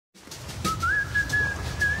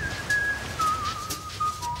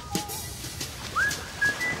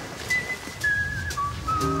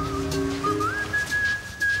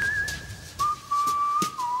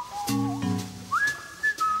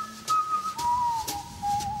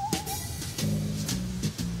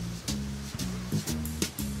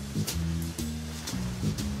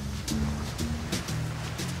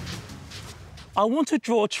I want to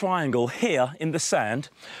draw a triangle here in the sand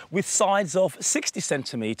with sides of 60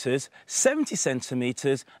 centimetres, 70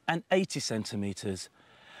 centimetres and 80 centimetres.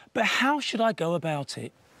 But how should I go about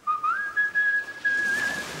it?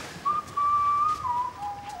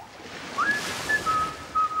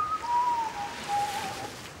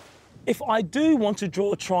 If I do want to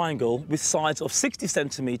draw a triangle with sides of 60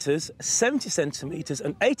 centimetres, 70 centimetres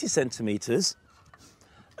and 80 centimetres,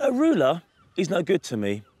 a ruler is no good to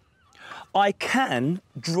me. I can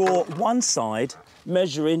draw one side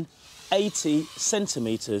measuring 80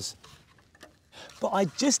 centimetres, but I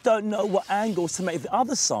just don't know what angles to make the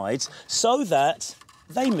other sides so that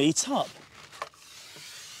they meet up.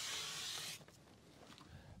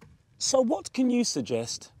 So what can you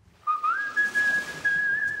suggest?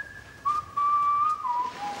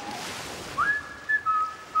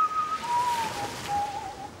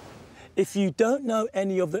 If you don't know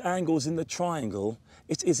any of the angles in the triangle,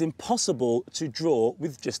 it is impossible to draw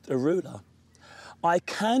with just a ruler. I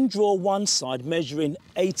can draw one side measuring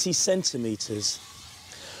 80 centimetres,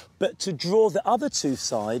 but to draw the other two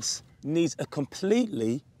sides needs a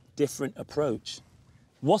completely different approach.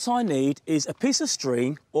 What I need is a piece of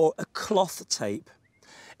string or a cloth tape.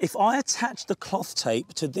 If I attach the cloth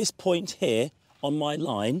tape to this point here on my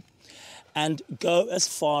line and go as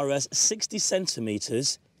far as 60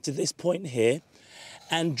 centimetres to this point here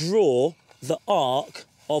and draw the arc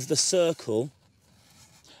of the circle,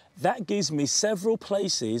 that gives me several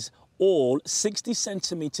places all 60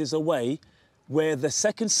 centimetres away where the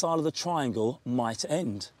second side of the triangle might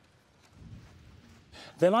end.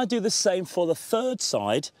 Then I do the same for the third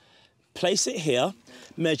side, place it here,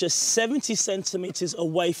 measure 70 centimetres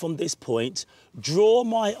away from this point, draw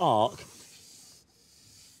my arc,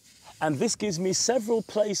 and this gives me several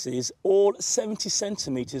places, all 70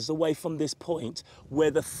 centimetres away from this point, where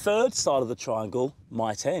the third side of the triangle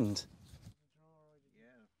might end.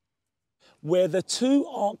 Where the two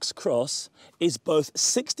arcs cross is both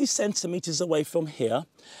 60 centimetres away from here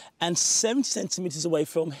and 70 centimetres away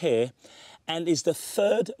from here, and is the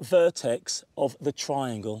third vertex of the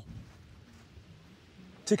triangle.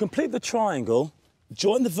 To complete the triangle,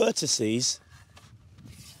 join the vertices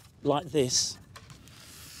like this.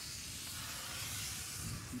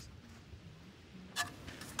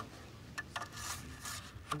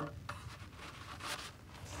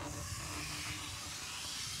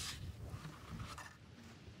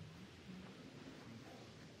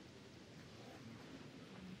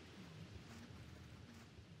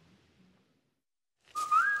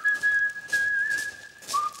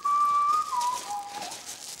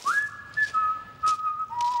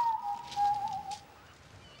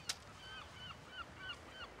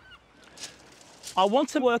 I want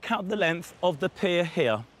to work out the length of the pier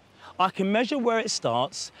here. I can measure where it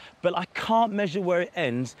starts, but I can't measure where it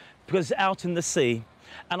ends because it's out in the sea,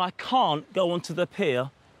 and I can't go onto the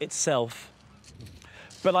pier itself.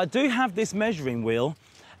 But I do have this measuring wheel,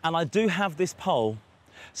 and I do have this pole.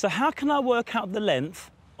 So how can I work out the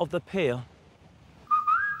length of the pier?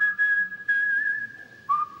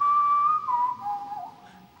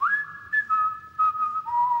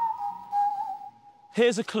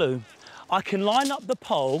 Here's a clue. I can line up the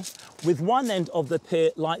pole with one end of the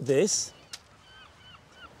pier like this,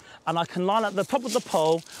 and I can line up the top of the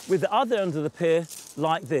pole with the other end of the pier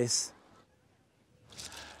like this.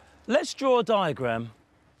 Let's draw a diagram.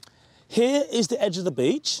 Here is the edge of the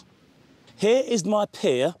beach. Here is my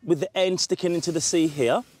pier with the end sticking into the sea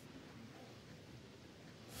here.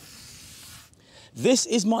 This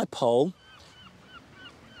is my pole.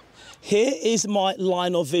 Here is my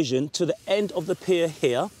line of vision to the end of the pier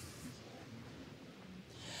here.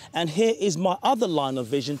 And here is my other line of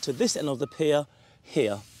vision to this end of the pier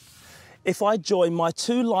here. If I join my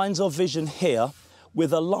two lines of vision here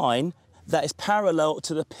with a line that is parallel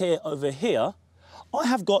to the pier over here, I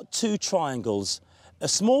have got two triangles, a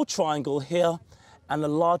small triangle here and a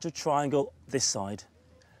larger triangle this side.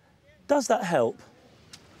 Does that help?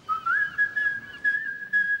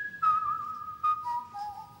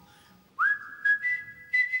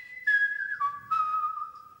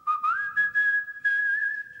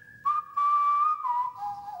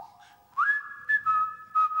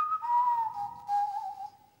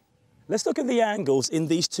 Let's look at the angles in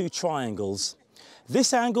these two triangles.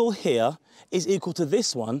 This angle here is equal to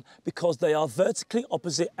this one because they are vertically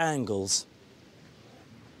opposite angles.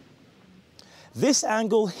 This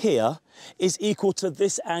angle here is equal to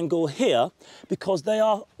this angle here because they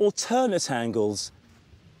are alternate angles.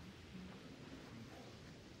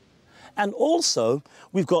 And also,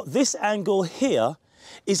 we've got this angle here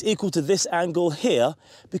is equal to this angle here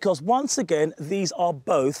because once again, these are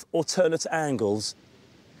both alternate angles.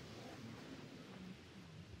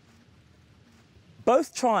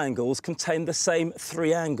 Both triangles contain the same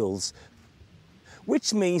 3 angles,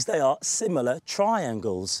 which means they are similar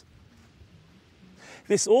triangles.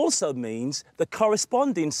 This also means the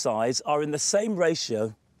corresponding sides are in the same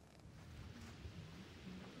ratio.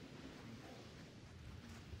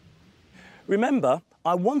 Remember,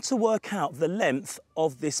 I want to work out the length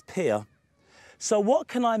of this pier. So what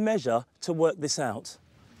can I measure to work this out?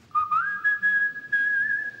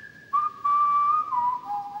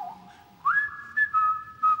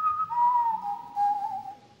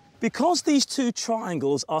 Because these 2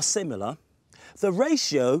 triangles are similar, the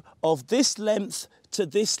ratio of this length to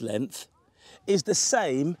this length is the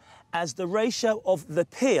same as the ratio of the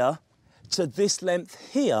pier to this length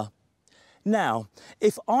here. Now,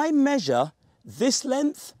 if I measure this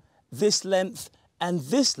length, and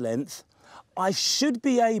this length, I should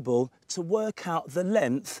be able to work out the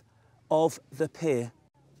length of the pier.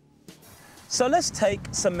 So let's take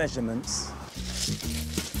some measurements.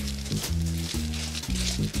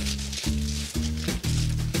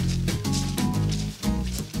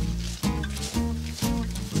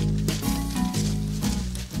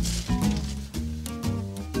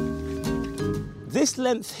 This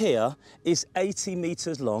length here is 80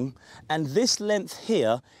 metres long, and this length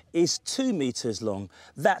here is 2 metres long.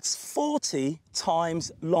 That's 40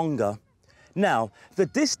 times longer. Now, the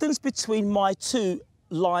distance between my 2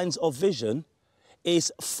 lines of vision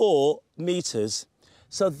is 4 metres.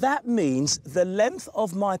 So that means the length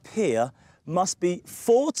of my pier must be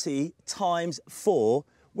 40 times 4,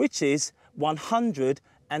 which is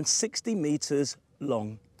 160 metres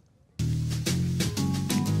long.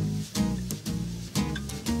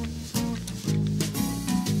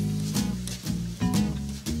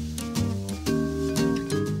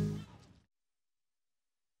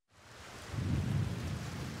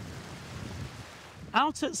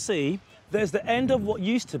 Out at sea, there's the end of what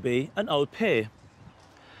used to be an old pier.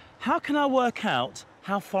 How can I work out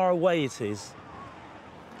how far away it is?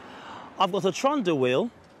 I've got a trundle wheel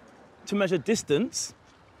to measure distance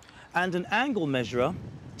and an angle measurer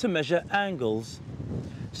to measure angles.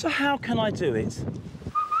 So how can I do it?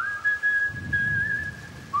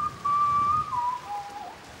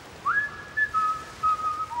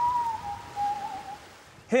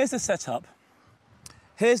 Here's the setup.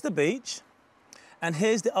 Here's the beach. And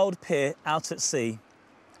here's the old pier out at sea.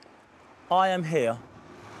 I am here.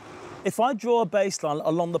 If I draw a baseline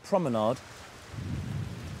along the promenade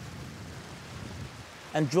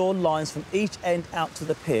and draw lines from each end out to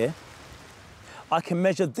the pier, I can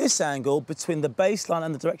measure this angle between the baseline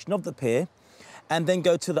and the direction of the pier, and then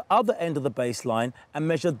go to the other end of the baseline and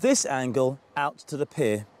measure this angle out to the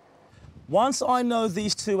pier. Once I know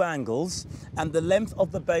these 2 angles and the length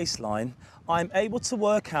of the baseline, I'm able to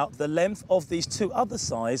work out the length of these 2 other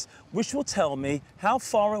sides, which will tell me how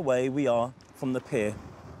far away we are from the pier.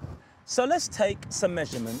 So let's take some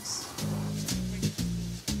measurements.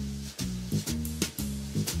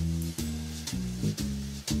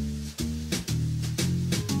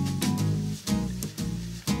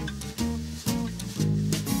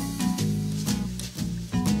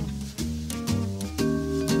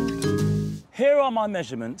 Here are my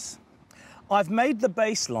measurements. I've made the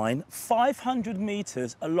baseline 500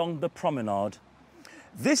 metres along the promenade.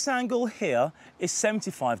 This angle here is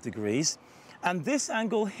 75 degrees, and this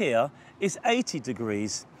angle here is 80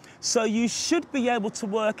 degrees. So you should be able to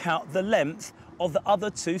work out the length of the other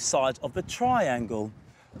 2 sides of the triangle,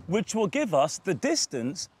 which will give us the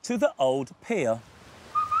distance to the old pier.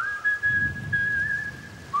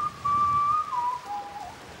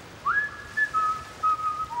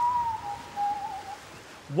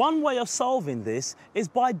 One way of solving this is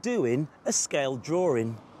by doing a scale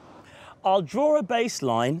drawing. I'll draw a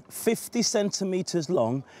baseline 50 centimetres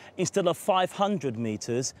long instead of 500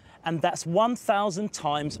 metres, and that's 1,000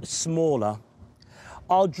 times smaller.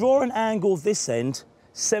 I'll draw an angle this end,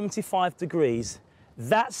 75 degrees.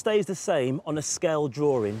 That stays the same on a scale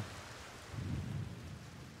drawing.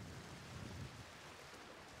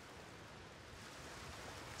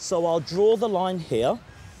 So I'll draw the line here.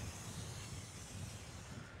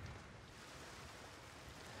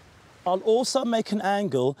 I'll also make an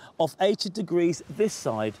angle of 80 degrees this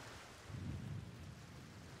side.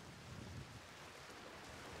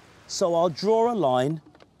 So I'll draw a line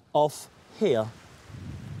off here.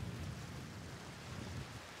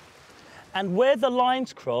 And where the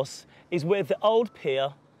lines cross is where the old pier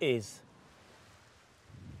is.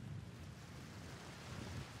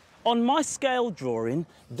 On my scale drawing,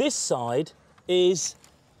 this side is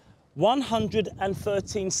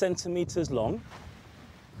 113 centimetres long.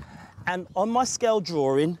 And on my scale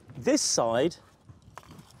drawing, this side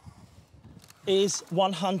is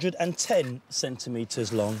 110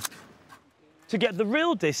 centimetres long. To get the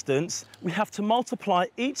real distance, we have to multiply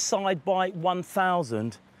each side by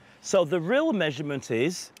 1,000. So the real measurement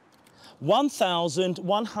is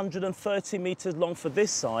 1,130 metres long for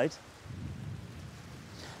this side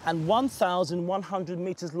and 1,100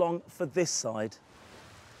 metres long for this side.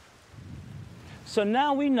 So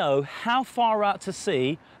now we know how far out to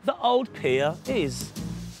sea the old pier is.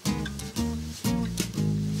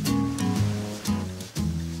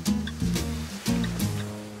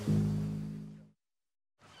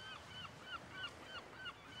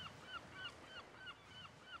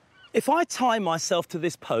 If I tie myself to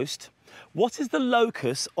this post, what is the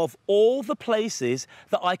locus of all the places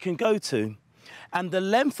that I can go to? And the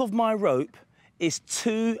length of my rope is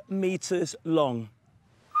 2 metres long.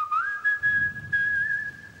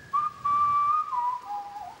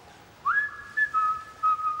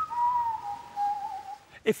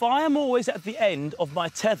 If I am always at the end of my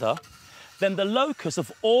tether, then the locus of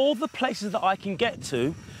all the places that I can get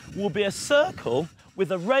to will be a circle with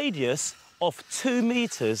a radius of 2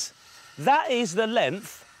 metres. That is the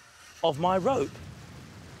length of my rope.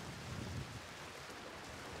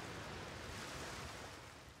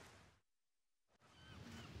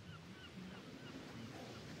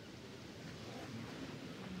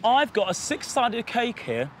 I've got a 6-sided cake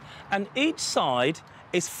here, and each side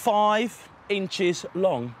is 5 inches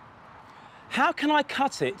long. How can I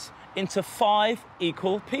cut it into 5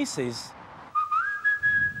 equal pieces?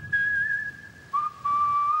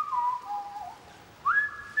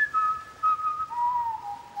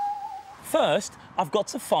 First, I've got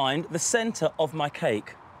to find the centre of my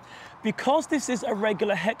cake. Because this is a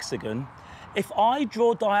regular hexagon, if I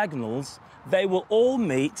draw diagonals, they will all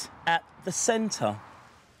meet at the centre.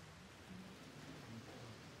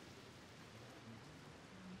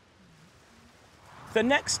 The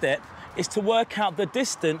next step is to work out the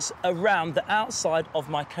distance around the outside of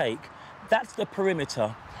my cake. That's the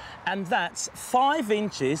perimeter. And that's 5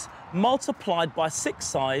 inches multiplied by 6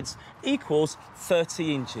 sides equals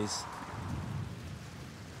 30 inches.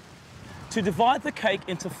 To divide the cake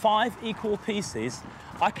into 5 equal pieces,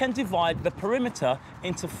 I can divide the perimeter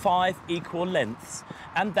into 5 equal lengths.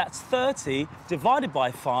 And that's 30 divided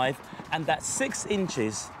by 5, and that's 6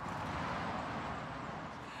 inches.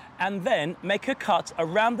 And then make a cut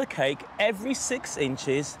around the cake every 6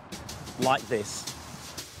 inches, like this.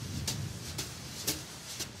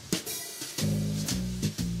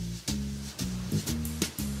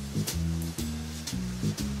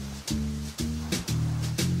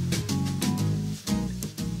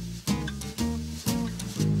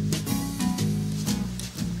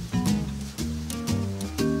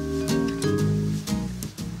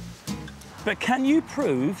 But can you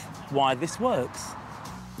prove why this works?